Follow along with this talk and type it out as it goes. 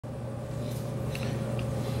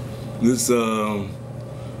This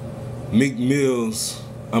Meek Mill's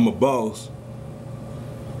I'm a Boss.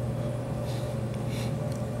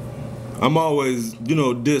 I'm always,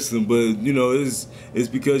 dissing, but it's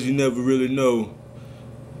because you never really know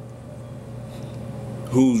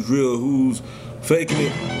who's real, who's faking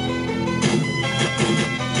it.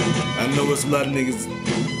 I know it's a lot of niggas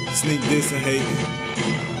sneak diss and hate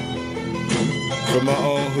from my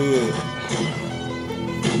own hood.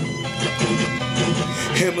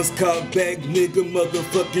 Hammers cock back, nigga,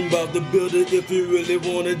 motherfucking about to build it. If you really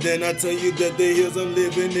want it, then I tell you that the hills I'm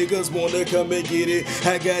living, niggas wanna come and get it.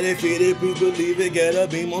 I got it fitted, please believe it. Got a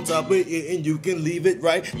beam on top of it, and you can leave it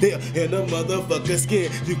right there. And the motherfucker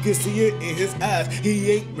scared, you can see it in his eyes.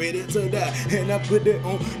 He ain't ready to die, and I put it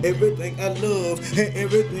on everything I love and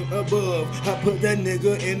everything above. I put that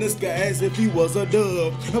nigga in the sky as if he was a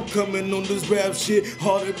dove. I'm coming on this rap shit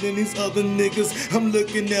harder than these other niggas. I'm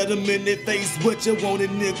looking at them in their face, what you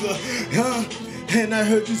wanted, nigga, huh? And I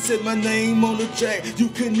heard you said my name on the track. You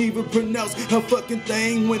couldn't even pronounce a fucking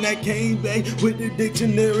thing when I came back with the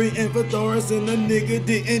dictionary and thesaurus, and the nigga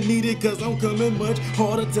didn't need it, cause I'm coming much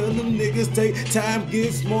harder. Tell them niggas take time,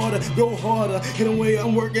 get smarter, go harder. In the way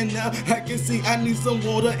I'm working out, I can see I need some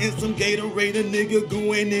water and some Gatorade. A nigga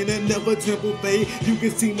going in another temple fade. You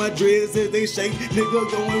can see my dreads as they shake.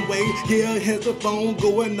 Nigga going way, yeah, has the phone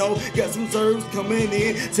going off. Got some serves coming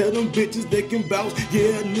in. Tell them bitches they can bounce.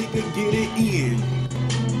 Yeah, nigga, get it in.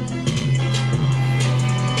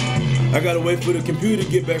 I gotta wait for the computer to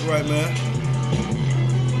get back right, man.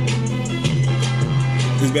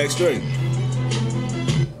 It's back straight.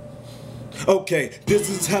 Okay, this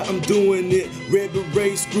is how I'm doing it. Red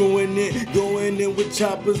beret screwing it. Going in with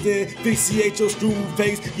choppers and fixate your screw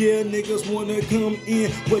face. Yeah, niggas wanna come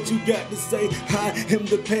in. What you got to say? I am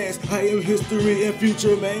the past. I am history and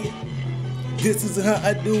future, man. This is how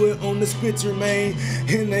I do it on the spitzer, man.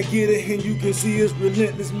 And I get it, and you can see it's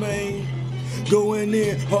relentless, man. Going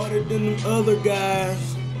in harder than them other guys.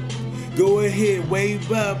 Go ahead, wave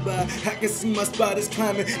bye-bye. I can see my spot is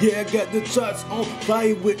climbing. Yeah, I got the charts on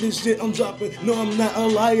fire with this shit I'm dropping. No, I'm not a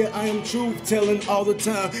liar, I am truth telling all the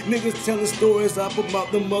time. Niggas telling stories up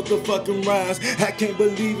about the motherfucking rhymes. I can't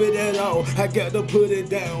believe it at all. I got to put it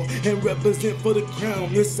down and represent for the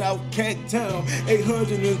crown. This South Cat Town,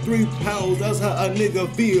 803 pounds, that's how a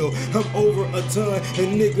nigga feel. I'm over a ton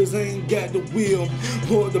and niggas ain't got the wheel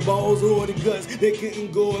or the balls or the guts. They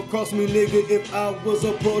couldn't go across me, nigga, if I was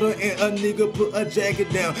a porter and a nigga put a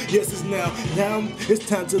jacket down. Yes, it's now it's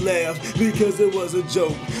time to laugh because it was a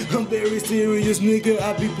joke. I'm very serious, nigga.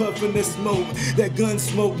 I be puffing that smoke, that gun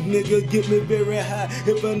smoke, nigga. Get me very high.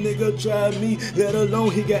 If a nigga try me, let alone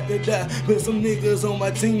he got to die. But some niggas on my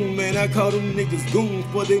team, man, I call them niggas goons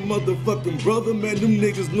for they motherfucking brother, man. Them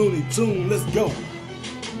niggas Looney Tune. Let's go.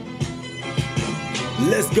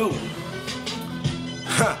 Let's go.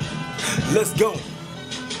 Ha. Let's go.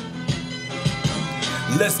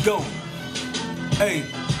 Let's go. Hey.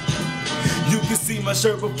 You can see my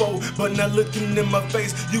shirt before, but not looking in my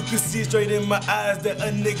face. You can see straight in my eyes that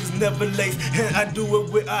a nigga's never late. And I do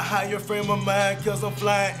it with a higher frame of mind, cause I'm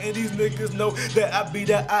flying. And these niggas know that I be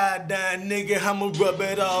the iodine, nigga. I'ma rub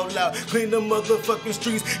it all out. Clean the motherfucking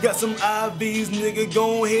streets. Got some IVs, nigga.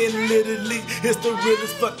 Go ahead and let it leak. It's the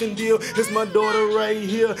realest fucking deal. It's my daughter right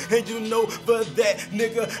here. And you know for that,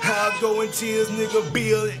 nigga, how I go in tears, nigga.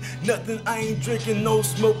 Build it. Nothing, I ain't drinking, no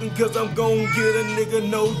smoking, cause I'm gon' get a nigga.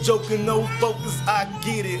 No joking, no focus, I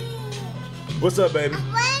get it. What's up, baby?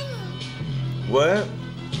 I'm waiting. What?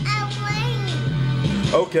 I'm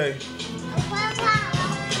waiting. Okay.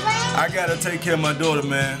 I gotta take care of my daughter,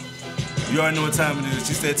 man. You already know what time it is.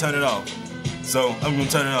 She said turn it off. So I'm gonna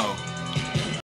turn it off.